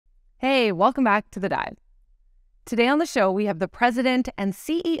Hey, welcome back to The Dive. Today on the show, we have the president and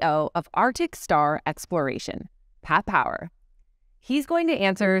CEO of Arctic Star Exploration, Pat Power. He's going to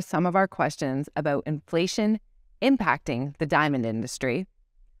answer some of our questions about inflation impacting the diamond industry,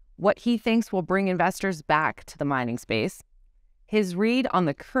 what he thinks will bring investors back to the mining space, his read on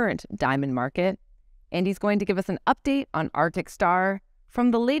the current diamond market, and he's going to give us an update on Arctic Star,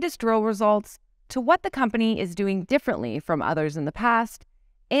 from the latest drill results to what the company is doing differently from others in the past,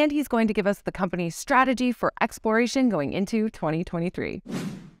 and he's going to give us the company's strategy for exploration going into 2023.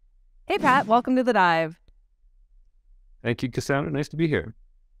 Hey, Pat, welcome to The Dive. Thank you, Cassandra. Nice to be here.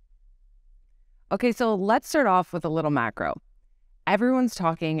 Okay, so let's start off with a little macro. Everyone's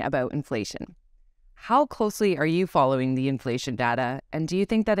talking about inflation. How closely are you following the inflation data, and do you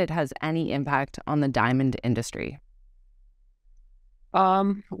think that it has any impact on the diamond industry?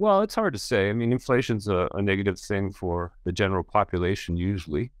 Well, it's hard to say. I mean, inflation's a negative thing for the general population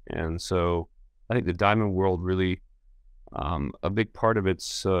usually. And so I think the diamond world really, a big part of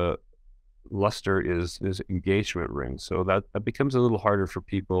its luster is engagement rings. So that becomes a little harder for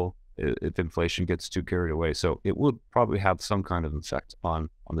people if inflation gets too carried away. So it would probably have some kind of effect on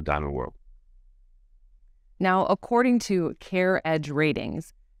the diamond world. Now, according to Care Edge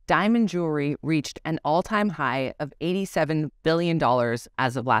Ratings, diamond jewelry reached an all-time high of $87 billion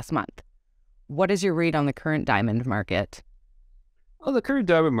as of last month. What is your read on the current diamond market? Oh, the current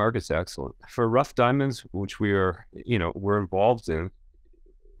diamond market's excellent. For rough diamonds, which we're involved in,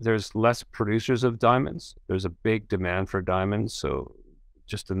 there's less producers of diamonds. There's a big demand for diamonds. So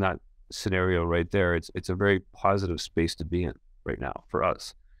just in that scenario right there, it's a very positive space to be in right now for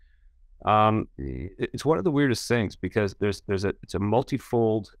us. It's one of the weirdest things because it's a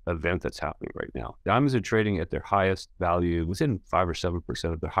multifold event that's happening right now. Diamonds are trading at their highest value, within 5 or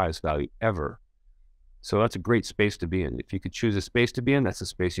 7% of their highest value ever. So that's a great space to be in. If you could choose a space to be in, that's the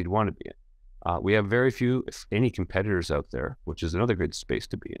space you'd want to be in. We have very few, if any, competitors out there, which is another good space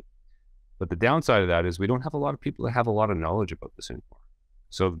to be in. But the downside of that is we don't have a lot of people that have a lot of knowledge about this anymore.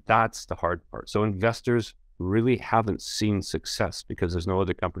 So that's the hard part. So investors really haven't seen success because there's no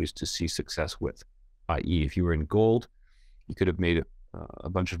other companies to see success with. I.e., if you were in gold, you could have made a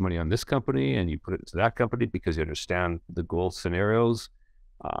bunch of money on this company and you put it into that company because you understand the gold scenarios.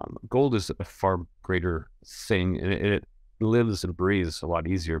 Gold is a far greater thing, and it lives and breathes a lot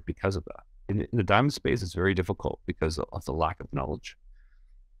easier because of that. In the diamond space, it's very difficult because of the lack of knowledge.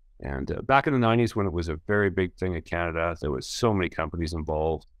 And back in the 90s, when it was a very big thing in Canada, there was so many companies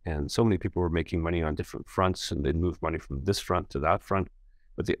involved and so many people were making money on different fronts, and they'd move money from this front to that front,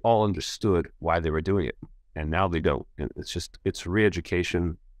 but they all understood why they were doing it. And now they don't. And it's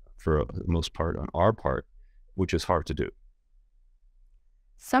re-education for the most part on our part, which is hard to do.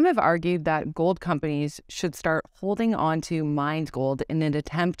 Some have argued that gold companies should start holding on to mined gold in an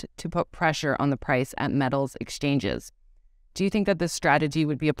attempt to put pressure on the price at metals exchanges. Do you think that this strategy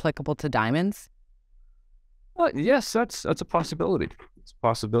would be applicable to diamonds? Yes, that's a possibility. It's a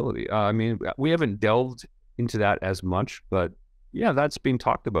possibility. I mean, we haven't delved into that as much, but yeah, that's being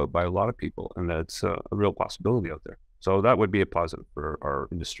talked about by a lot of people, and that's a real possibility out there. So that would be a positive for our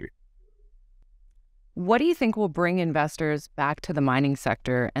industry. What do you think will bring investors back to the mining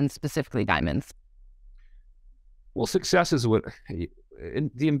sector and specifically diamonds? Well, success is what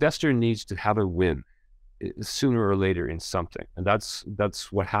the investor needs to have a win sooner or later in something, and that's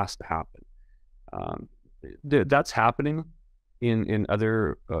what has to happen. That's happening in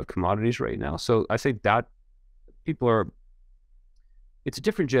other commodities right now. So I think that it's a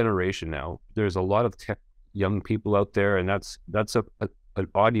different generation now. There's a lot of young people out there, and that's an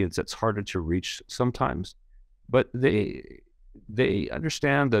audience that's harder to reach sometimes. But they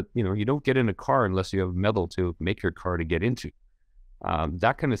understand that you don't get in a car unless you have metal to make your car to get into.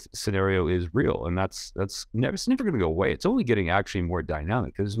 That kind of scenario is real, and it's never going to go away. It's only getting actually more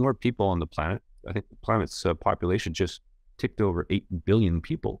dynamic because there's more people on the planet. I think the planet's population just ticked over 8 billion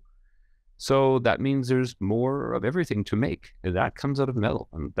people. So that means there's more of everything to make, and that comes out of metal,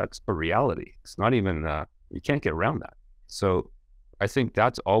 and that's a reality. It's not even, you can't get around that. So I think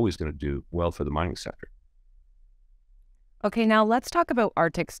that's always going to do well for the mining sector. Okay, now let's talk about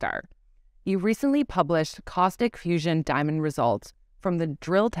Arctic Star. You recently published caustic fusion diamond results from the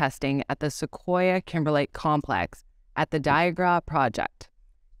drill testing at the Sequoia kimberlite complex at the Diagras project.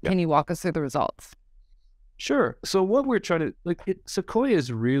 Can you walk us through the results? Sure. So what we're trying to, Sequoia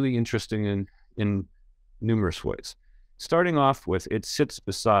is really interesting in numerous ways. Starting off with, it sits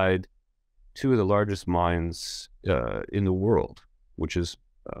beside two of the largest mines in the world, which is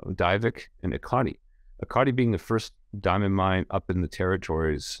Diavik and Ekati. Ekati being the first diamond mine up in the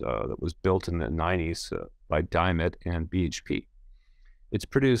territories that was built in the 90s by Dimet and BHP. It's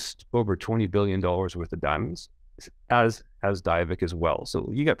produced over $20 billion worth of diamonds, as has Diavik as well. So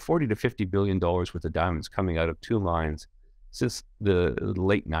you got $40 to $50 billion worth of diamonds coming out of 2 mines since the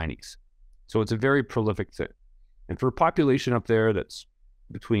late 90s. So it's a very prolific thing. And for a population up there that's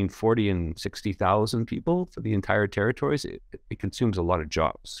between 40 and 60,000 people for the entire territories, it consumes a lot of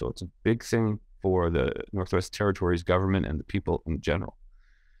jobs. So it's a big thing for the Northwest Territories government and the people in general.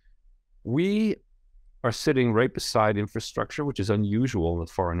 We are sitting right beside infrastructure, which is unusual in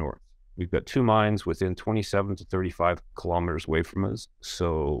the far north. We've got 2 mines within 27 to 35 kilometers away from us.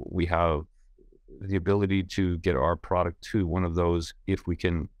 So we have the ability to get our product to one of those if we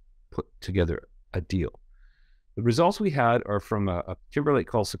can put together a deal. The results we had are from a kimberlite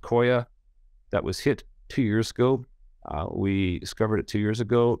called Sequoia that was hit 2 years ago. We discovered it 2 years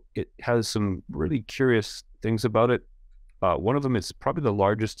ago. It has some really curious things about it. One of them is probably the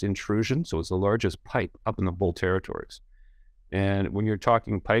largest intrusion. So it's the largest pipe up in the Bull Territories. And when you're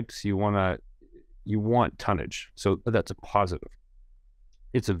talking pipes, you want tonnage. So that's a positive.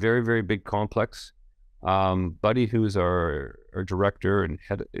 It's a very, very big complex. Buddy, who's our director and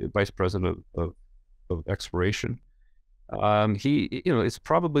vice president of exploration, it's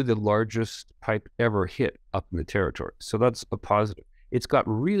probably the largest pipe ever hit up in the territory. So that's a positive. It's got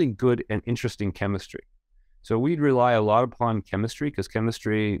really good and interesting chemistry. So we'd rely a lot upon chemistry because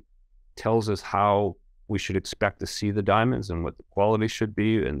chemistry tells us how we should expect to see the diamonds and what the quality should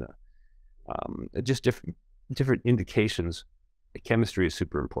be, and just different indications. The chemistry is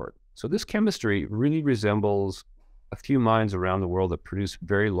super important. So this chemistry really resembles a few mines around the world that produce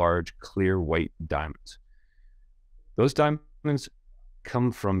very large, clear, white diamonds. Those diamonds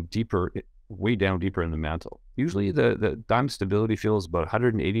come from way down deeper in the mantle. Usually the diamond stability field is about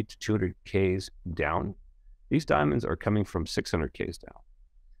 180 to 200 Ks down. These diamonds are coming from 600 Ks down.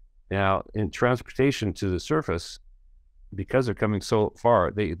 Now, in transportation to the surface, because they're coming so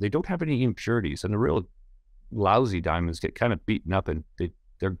far, they don't have any impurities, and the real lousy diamonds get kind of beaten up and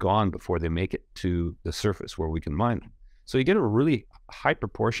they're gone before they make it to the surface where we can mine them. So you get a really high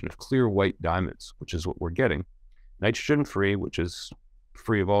proportion of clear white diamonds, which is what we're getting. Nitrogen free, which is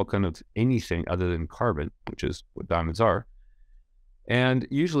free of all kind of anything other than carbon, which is what diamonds are, and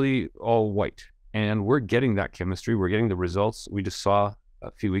usually all white. And we're getting that chemistry. We're getting the results we just saw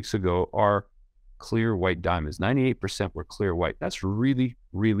a few weeks ago are clear white diamonds. 98% were clear white. That's really,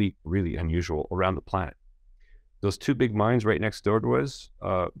 really, really unusual around the planet. Those 2 big mines right next door to us,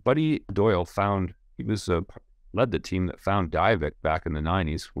 Buddy Doyle led the team that found Diavik back in the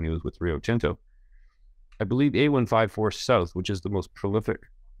 90s when he was with Rio Tinto. I believe A154 South, which is the most prolific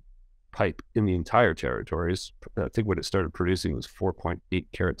pipe in the entire territories, I think what it started producing was 4.8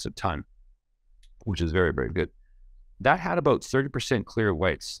 carats a ton, which is very, very good. That had about 30% clear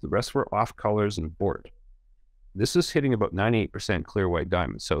whites. The rest were off colors and bored. This is hitting about 98% clear white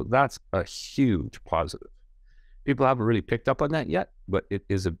diamonds. So that's a huge positive. People haven't really picked up on that yet, but it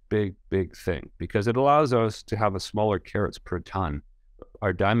is a big, big thing because it allows us to have a smaller carats per ton.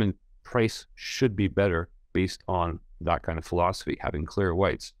 Our diamond price should be better based on that kind of philosophy, having clear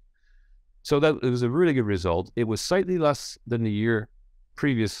whites. So it was a really good result. It was slightly less than the year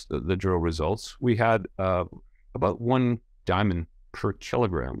previous, the drill results. We had about 1 diamond per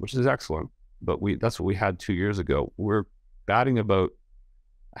kilogram, which is excellent, but that's what we had 2 years ago. We're batting about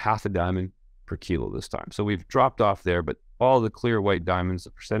half a diamond per kilo this time. So we've dropped off there, but all the clear white diamonds,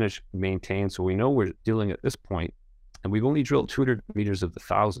 the percentage maintained. So we know we're dealing at this point, and we've only drilled 200 meters of the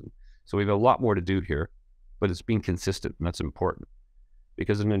 1,000. So we have a lot more to do here, but it's being consistent, and that's important.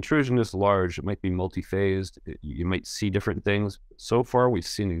 Because an intrusion this large, it might be multi-phased. You might see different things. So far, we've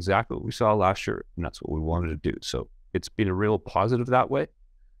seen exactly what we saw last year, and that's what we wanted to do. So it's been a real positive that way.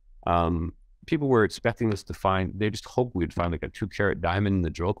 People were expecting us to find, they just hoped we'd find like a 2-carat diamond in the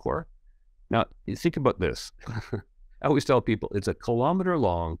drill core. Now, you think about this. I always tell people it's a kilometer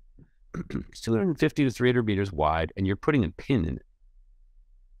long, 250 to 300 meters wide, and you're putting a pin in it.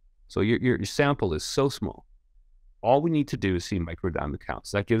 So your sample is so small. All we need to do is see micro diamond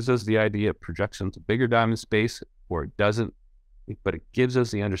counts. That gives us the idea of projections of bigger diamond space, or it doesn't, but it gives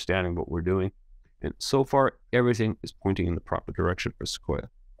us the understanding of what we're doing. And so far, everything is pointing in the proper direction for Sequoia.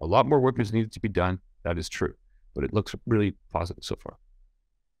 A lot more work is needed to be done. That is true, but it looks really positive so far.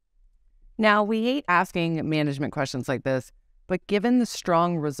 Now, we hate asking management questions like this, but given the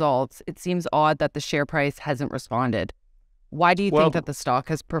strong results, it seems odd that the share price hasn't responded. Why do you think that the stock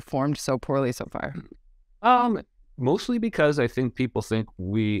has performed so poorly so far? Mostly because I think people think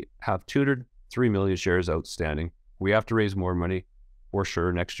we have 203 million shares outstanding. We have to raise more money for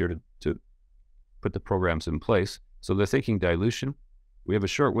sure next year to put the programs in place. So they're thinking dilution. We have a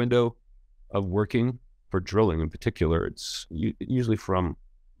short window of working for drilling in particular, it's usually from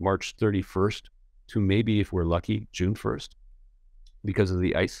March 31st to maybe, if we're lucky, June 1st because of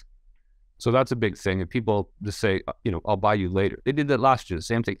the ice. So that's a big thing. And people just say, I'll buy you later. They did that last year. The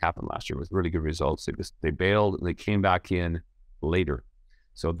same thing happened last year with really good results. They bailed and they came back in later.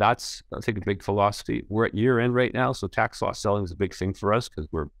 So that's, I think, a big philosophy. We're at year end right now. So tax loss selling is a big thing for us because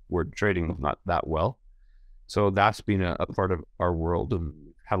we're trading not that well. So that's been a part of our world, and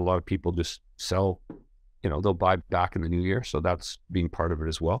had a lot of people just sell, they'll buy back in the new year. So that's being part of it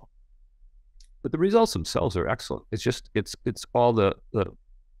as well. But the results themselves are excellent. It's just, it's all the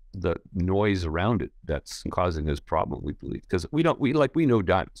noise around it that's causing this problem, we believe, because we know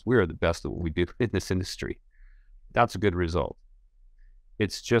diamonds. We are the best at what we do in this industry. That's a good result.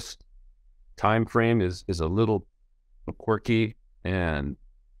 It's just time frame is a little quirky, and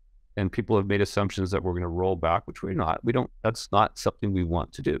people have made assumptions that we're going to roll back, which we're not. We don't. That's not something we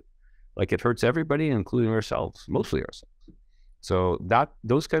want to do. Like, it hurts everybody, including ourselves, mostly ourselves. So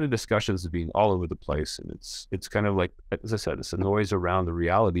those kind of discussions have been all over the place, and it's kind of like, as I said, it's the noise around the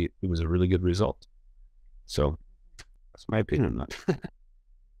reality. It was a really good result. So that's my opinion on that.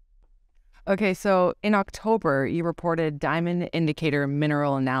 Okay, so in October, you reported diamond indicator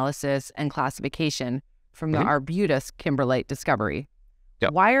mineral analysis and classification from the Arbutus kimberlite discovery.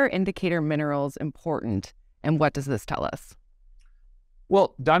 Yep. Why are indicator minerals important, and what does this tell us?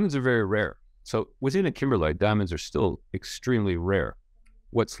 Well, diamonds are very rare. So within a kimberlite, diamonds are still extremely rare.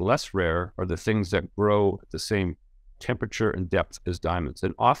 What's less rare are the things that grow at the same temperature and depth as diamonds.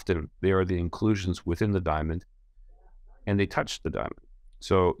 And often they are the inclusions within the diamond, and they touch the diamond.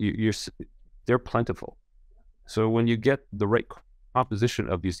 So they're plentiful. So when you get the right composition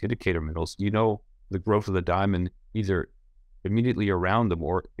of these indicator minerals, the growth of the diamond either immediately around them,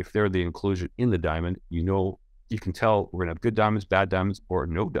 or if they're the inclusion in the diamond, you can tell we're going to have good diamonds, bad diamonds, or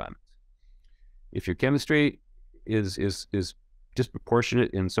no diamonds. If your chemistry is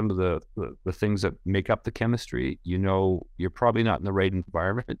disproportionate in some of the things that make up the chemistry, you're probably not in the right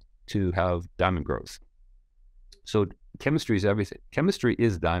environment to have diamond growth. So chemistry is everything. Chemistry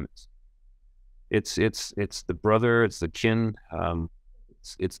is diamonds. It's the brother, it's the kin,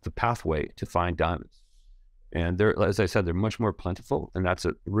 it's the pathway to find diamonds. And as I said, they're much more plentiful, and that's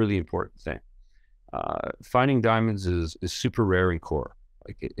a really important thing. Finding diamonds is super rare in core.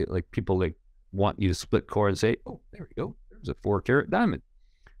 Like people want you to split core and say, oh, there we go, there's a 4-carat diamond.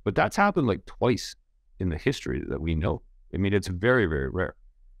 But that's happened like twice in the history that we know. I mean, it's very, very rare.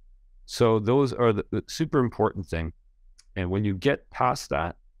 So those are the super important thing. And when you get past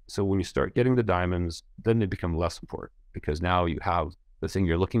that, so when you start getting the diamonds, then they become less important, because now you have the thing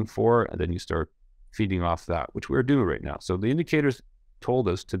you're looking for, and then you start feeding off that, which we're doing right now. So the indicators told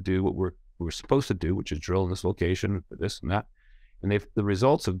us to do what we're supposed to do, which is drill in this location for this and that. And the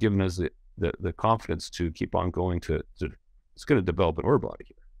results have given us the confidence to keep on going to it's going to develop an ore body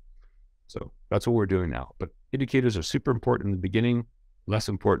here. So that's what we're doing now. But indicators are super important in the beginning, less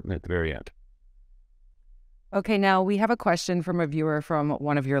important at the very end. Okay, now we have a question from a viewer from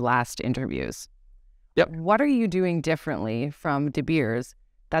one of your last interviews. Yep. What are you doing differently from DeBeers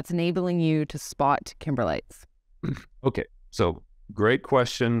that's enabling you to spot kimberlites? Okay, so great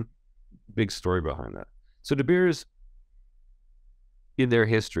question. Big story behind that. So DeBeers, in their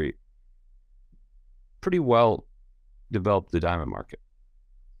history, pretty well developed the diamond market.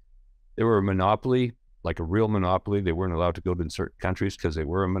 They were a monopoly, like a real monopoly. They weren't allowed to go to certain countries because they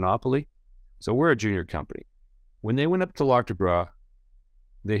were a monopoly. So we're a junior company. When they went up to Lac de Gras,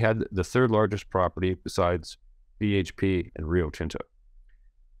 they had the third largest property besides BHP and Rio Tinto.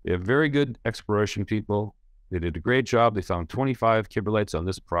 They have very good exploration people. They did a great job. They found 25 kimberlites on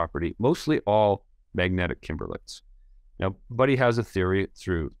this property, mostly all magnetic kimberlites. Now, Buddy has a theory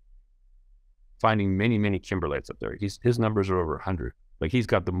through finding many, many kimberlites up there. His numbers are over 100. Like, he's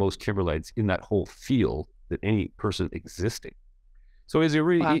got the most kimberlites in that whole field than any person existing. So he's a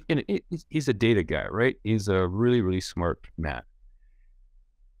really, he's a data guy, right? He's a really, really smart man.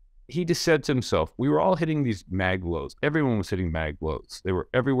 He just said to himself, we were all hitting these mag lows. Everyone was hitting mag lows. They were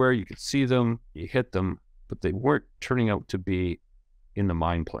everywhere. You could see them, you hit them, but they weren't turning out to be in the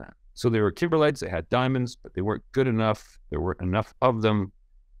mine plan. So they were kimberlites, they had diamonds, but they weren't good enough. There weren't enough of them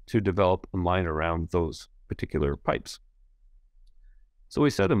to develop a mine around those particular pipes. So he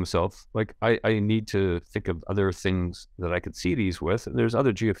said to himself, like, I need to think of other things that I could see these with, and there's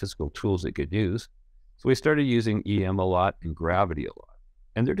other geophysical tools they could use. So we started using EM a lot and gravity a lot.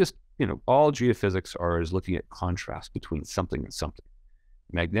 And they're just, all geophysics is looking at contrast between something and something.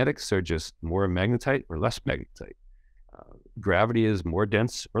 Magnetics are just more magnetite or less magnetite. Gravity is more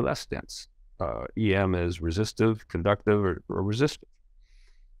dense or less dense. EM is resistive, conductive, or resistive.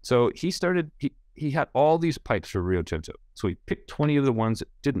 So he he had all these pipes for Rio Tinto. So he picked 20 of the ones that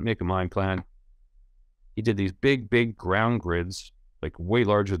didn't make a mine plan. He did these big ground grids, like way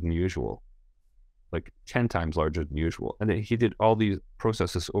larger than usual, like 10 times larger than usual. And then he did all these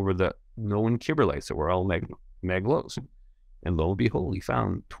processes over the known kimberlites that were all mag lows. And lo and behold, he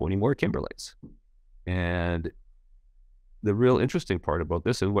found 20 more kimberlites. And the real interesting part about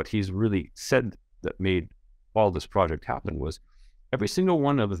this, and what he's really said that made all this project happen, was every single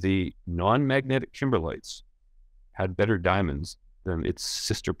one of the non-magnetic kimberlites had better diamonds than its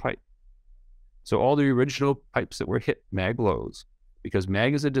sister pipe. So all the original pipes that were hit mag lows, because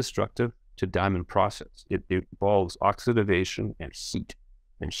mag is a destructive to diamond process. It involves oxidation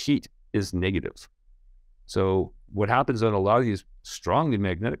and heat is negative. So what happens on a lot of these strongly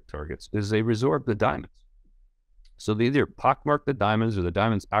magnetic targets is they resorb the diamonds. So they either pockmark the diamonds, or the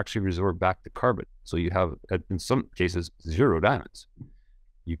diamonds actually resorb back to carbon. So you have, in some cases, 0 diamonds.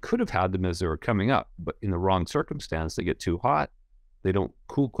 You could have had them as they were coming up, but in the wrong circumstance, they get too hot, they don't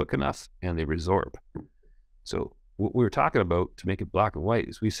cool quick enough, and they resorb. So what we were talking about, to make it black and white,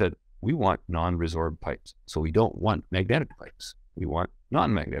 is we said we want non-resorb pipes. So we don't want magnetic pipes. We want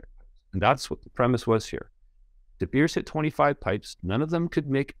non-magnetic pipes. And that's what the premise was here. DeBeers hit 25 pipes. None of them could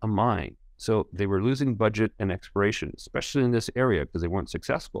make a mine. So they were losing budget and exploration, especially in this area, because they weren't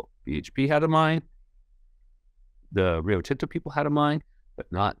successful. BHP had a mine. The Rio Tinto people had a mine,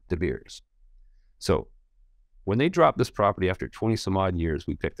 but not DeBeers. So when they dropped this property after 20 some odd years,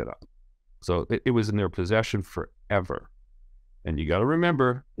 we picked it up. So it was in their possession forever. And you got to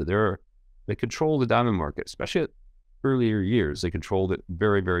remember that they control the diamond market, especially at earlier years. They controlled it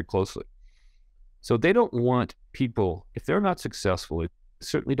very, very closely. So they don't want people, if they're not successful, they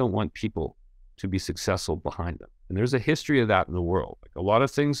certainly don't want people to be successful behind them. And there's a history of that in the world. Like a lot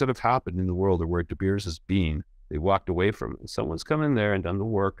of things that have happened in the world are where DeBeers has been, they walked away from it. And someone's come in there and done the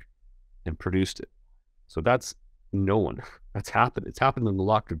work and produced it. So that's no one. That's happened. It's happened in the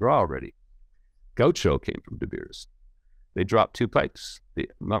Lac de Gras already. Gaucho came from DeBeers. They dropped 2 pipes. The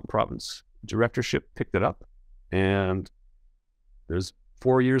Mountain Province directorship picked it up. And there's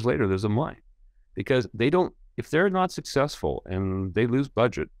 4 years later, there's a mine. Because they don't, if they're not successful and they lose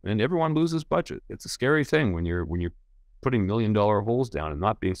budget, and everyone loses budget, it's a scary thing when you're putting $1 million holes down and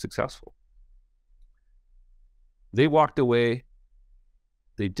not being successful. They walked away.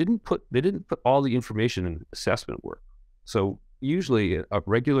 They didn't put all the information in assessment work. So usually a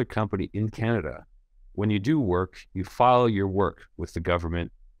regular company in Canada, when you do work, you file your work with the government,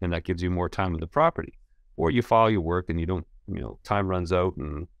 and that gives you more time on the property. Or you file your work and you don't, time runs out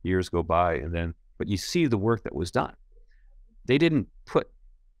and years go by, but you see the work that was done. They didn't put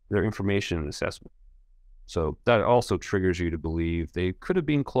their information in assessment. So that also triggers you to believe they could have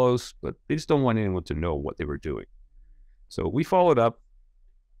been close, but they just don't want anyone to know what they were doing. So we followed up.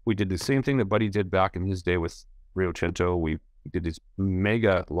 We did the same thing that Buddy did back in his day with Rio Tinto. We did these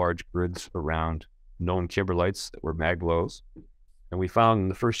mega large grids around known kimberlites that were mag lows. And we found in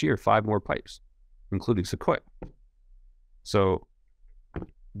the first year 5 more pipes, including Sequoia. So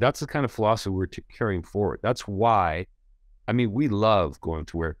that's the kind of philosophy we're carrying forward. That's why, we love going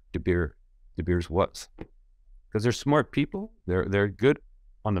to where DeBeers was, because they're smart people. They're good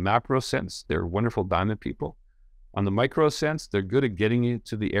on the macro sense. They're wonderful diamond people. On the micro sense, they're good at getting you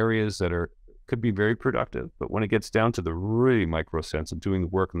to the areas that could be very productive. But when it gets down to the really micro sense of doing the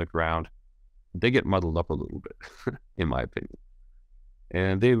work on the ground, they get muddled up a little bit, in my opinion.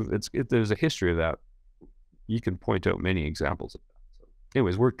 And there's a history of that. You can point out many examples of that. So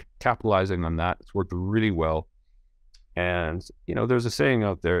anyways, we're capitalizing on that. It's worked really well. And, there's a saying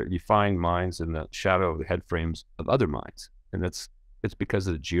out there, you find mines in the shadow of the head frames of other mines. And it's because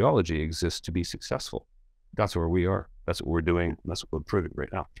the geology exists to be successful. That's where we are. That's what we're doing. That's what we're proving right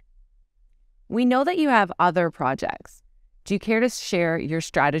now. We know that you have other projects. Do you care to share your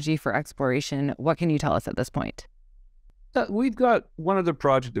strategy for exploration? What can you tell us at this point? We've got one other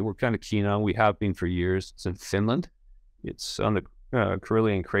project that we're kind of keen on. We have been for years. It's in Finland. It's on the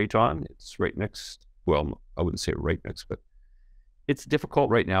Karelian Craton. It's right next, well, I wouldn't say right next, but it's difficult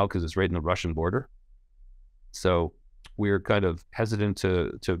right now because it's right in the Russian border. So we're kind of hesitant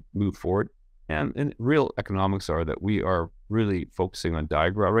to move forward. And real economics are that we are really focusing on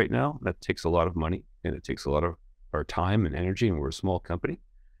Diagras right now. That takes a lot of money, and it takes a lot of our time and energy, and we're a small company.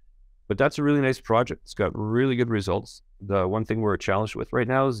 But that's a really nice project. It's got really good results. The one thing we're challenged with right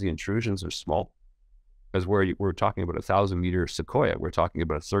now is the intrusions are small. As we're talking about 1,000-meter Sequoia, we're talking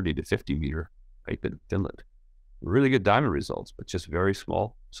about a 30 to 50-meter pipe in Finland. Really good diamond results, but just very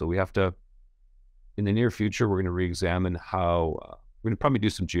small. So we have to, in the near future, we're going to re-examine how, we're going to probably do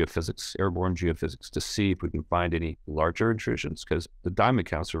some geophysics, airborne geophysics, to see if we can find any larger intrusions, because the diamond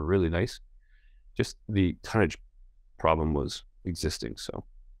counts are really nice. just the tonnage problem was existing. So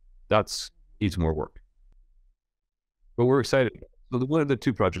that's needs more work. But we're excited. So one of the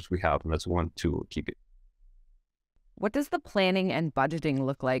 2 projects we have, and that's one, 2 will keep it. What does the planning and budgeting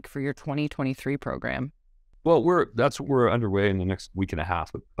look like for your 2023 program? Well, we're underway in the next week and a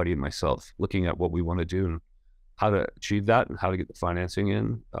half with Buddy and myself, looking at what we want to do and how to achieve that and how to get the financing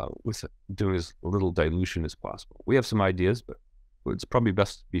in with doing as little dilution as possible. We have some ideas, but it's probably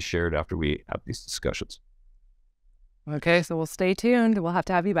best to be shared after we have these discussions. Okay, so we'll stay tuned. We'll have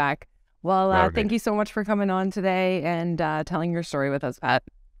to have you back. Well, thank you so much for coming on today and telling your story with us, Pat.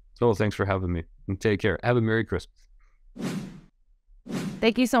 So thanks for having me. And take care. Have a Merry Christmas.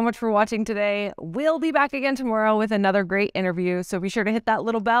 Thank you so much for watching today. We'll be back again tomorrow with another great interview. So be sure to hit that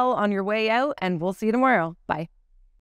little bell on your way out, and we'll see you tomorrow. Bye.